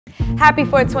Happy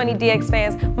 420 DX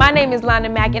fans, my name is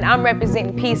Lanaa Mak and I'm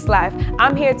representing Peace Life.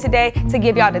 I'm here today to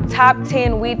give y'all the top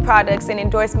 10 weed products and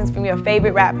endorsements from your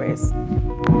favorite rappers.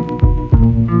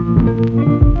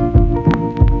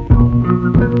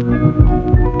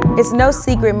 It's no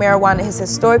secret marijuana has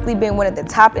historically been one of the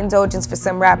top indulgents for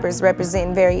some rappers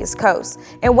representing various coasts.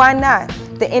 And why not?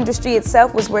 The industry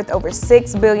itself was worth over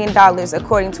 $6 billion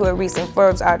according to a recent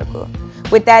Forbes article.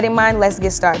 With that in mind, let's get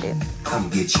started. Come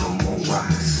get your more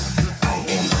rocks. I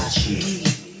am a G.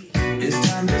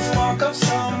 It's time to spark up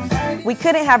some. We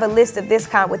couldn't have a list of this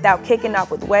kind without kicking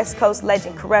off with West Coast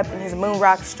legend Corrupt and his Moon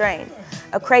Rock strain.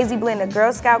 A crazy blend of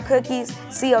Girl Scout cookies,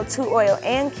 CO2 oil,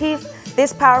 and keef,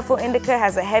 this powerful indica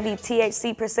has a heavy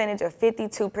THC percentage of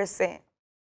 52%.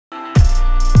 I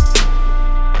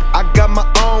got my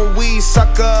own weed,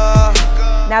 sucker.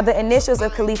 Now, the initials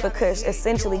of Khalifa Kush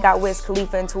essentially got Wiz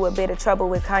Khalifa into a bit of trouble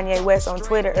with Kanye West on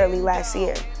Twitter early last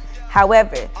year.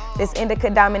 However, this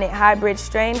indica-dominant hybrid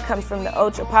strain comes from the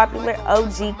ultra-popular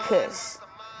OG Kush.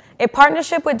 In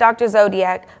partnership with Dr.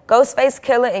 Zodiac, Ghostface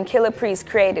Killah and Killah Priest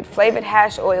created flavored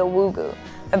hash oil Wugu.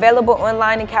 Available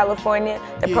online in California,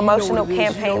 the promotional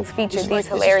campaigns feature these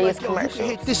hilarious commercials. You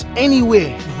can hit this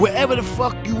anywhere, wherever the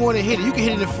fuck you want to hit it. You can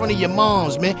hit it in front of your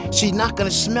mom's, man. She's not gonna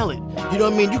smell it. You know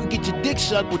what I mean? You can get your dick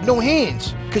sucked with no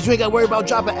hands, because you ain't got to worry about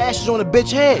dropping ashes on a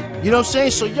bitch head. You know what I'm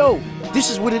saying? So, yo, this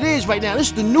is what it is right now. This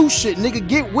is the new shit, nigga.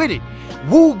 Get with it.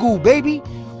 Wugu, baby.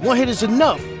 One hit is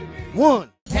enough. One.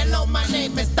 Hello, my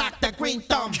name is Dr. Green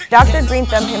Thumb. Dr. Green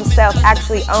Thumb himself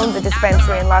actually owns a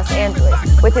dispensary in Los Angeles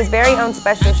with his very own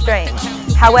special strains.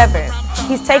 However,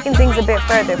 he's taken things a bit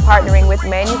further, partnering with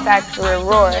manufacturer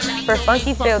Roar for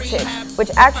funky field tips, which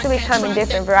actually come in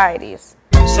different varieties.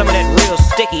 Some of that real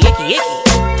sticky, icky.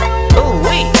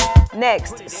 Ooh-wee.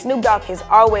 Next, Snoop Dogg has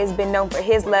always been known for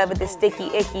his love of the sticky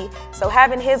icky, so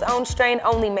having his own strain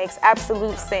only makes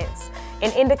absolute sense.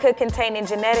 In indica containing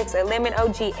genetics of lemon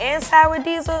OG and sour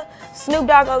diesel, Snoop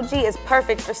Dogg OG is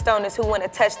perfect for stoners who want to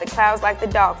touch the clouds like the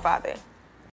Dogfather.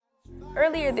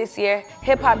 Earlier this year,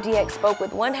 Hip Hop DX spoke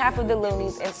with one half of the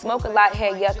Loonies and Smoke a Lot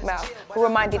head Yuck Mouth, who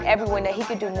reminded everyone that he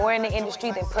could do more in the industry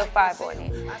than put 5 on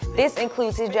it. This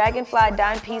includes his Dragonfly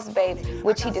Dime Piece Babe,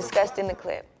 which he discussed in the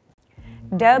clip.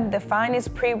 Dubbed the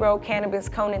finest pre-rolled cannabis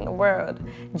cone in the world,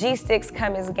 G-Stick's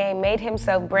Cummins Game made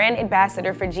himself brand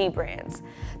ambassador for G-Brands.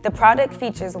 The product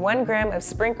features 1 gram of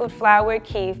sprinkled flower,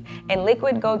 keef, and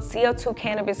liquid gold CO2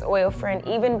 cannabis oil for an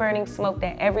even burning smoke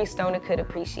that every stoner could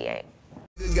appreciate.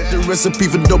 Got the recipe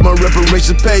for dope, my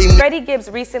reparations paid. Freddie Gibbs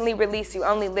recently released You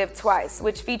Only Live Twice,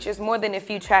 which features more than a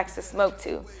few tracks to smoke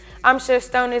to. I'm sure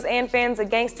stoners and fans of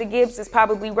Gangsta Gibbs is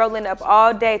probably rolling up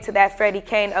all day to that Freddie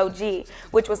Kane OG,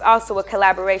 which was also a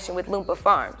collaboration with Loompa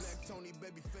Farms.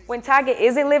 When Tyga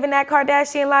isn't living that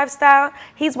Kardashian lifestyle,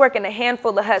 he's working a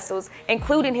handful of hustles,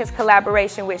 including his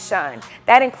collaboration with Shine.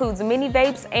 That includes mini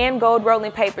vapes and gold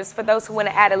rolling papers for those who want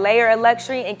to add a layer of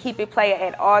luxury and keep it player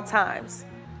at all times.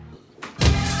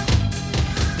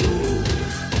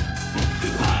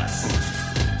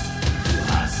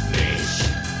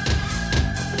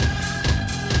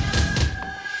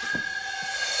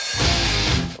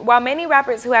 While many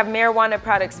rappers who have marijuana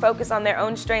products focus on their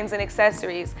own strains and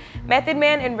accessories, Method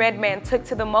Man and Redman took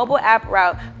to the mobile app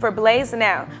route for Blaze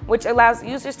Now, which allows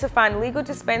users to find legal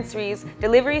dispensaries,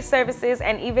 delivery services,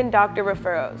 and even doctor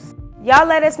referrals. Y'all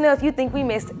let us know if you think we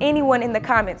missed anyone in the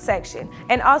comments section.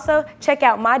 And also, check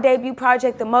out my debut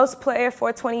project, the Most Player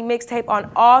 420 mixtape on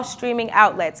all streaming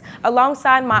outlets,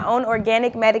 alongside my own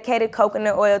organic medicated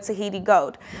coconut oil Tahiti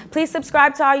Gold. Please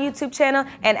subscribe to our YouTube channel,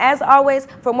 and as always,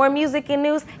 for more music and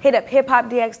news, hit up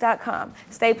hiphopdx.com.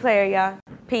 Stay player, y'all.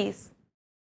 Peace.